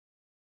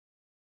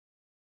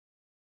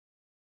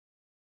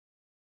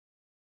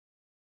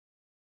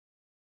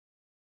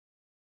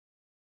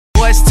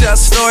tell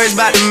stories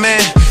about the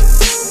man.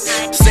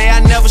 Say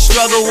I never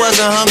struggled,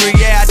 wasn't hungry,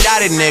 yeah, I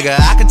doubt it, nigga.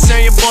 I could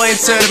turn your boy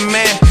into the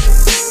man.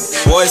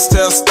 Boys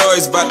tell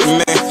stories about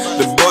the man.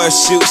 The boys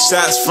shoot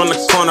shots from the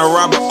corner,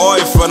 rob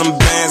oil for them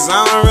bands.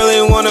 I don't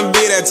really wanna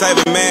be that type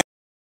of man.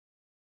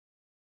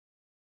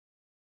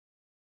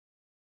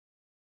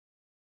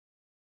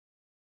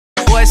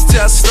 Boys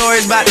tell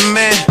stories about the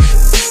man.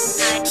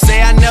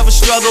 Say I never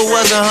struggled,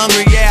 wasn't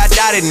hungry, yeah, I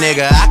doubt it,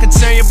 nigga. I could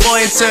turn your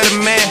boy into the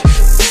man.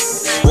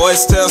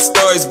 Boys tell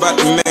stories about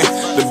the man.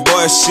 The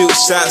boys shoot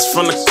shots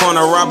from the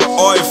corner, rob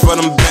oil for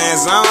them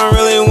bands. I don't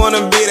really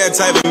wanna be that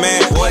type of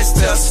man. Boys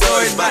tell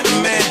stories about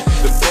the man.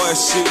 The boys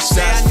shoot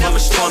shots from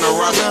the corner,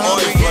 rob oil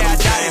for them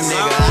bands.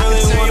 I don't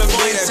really wanna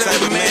be that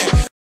type of man.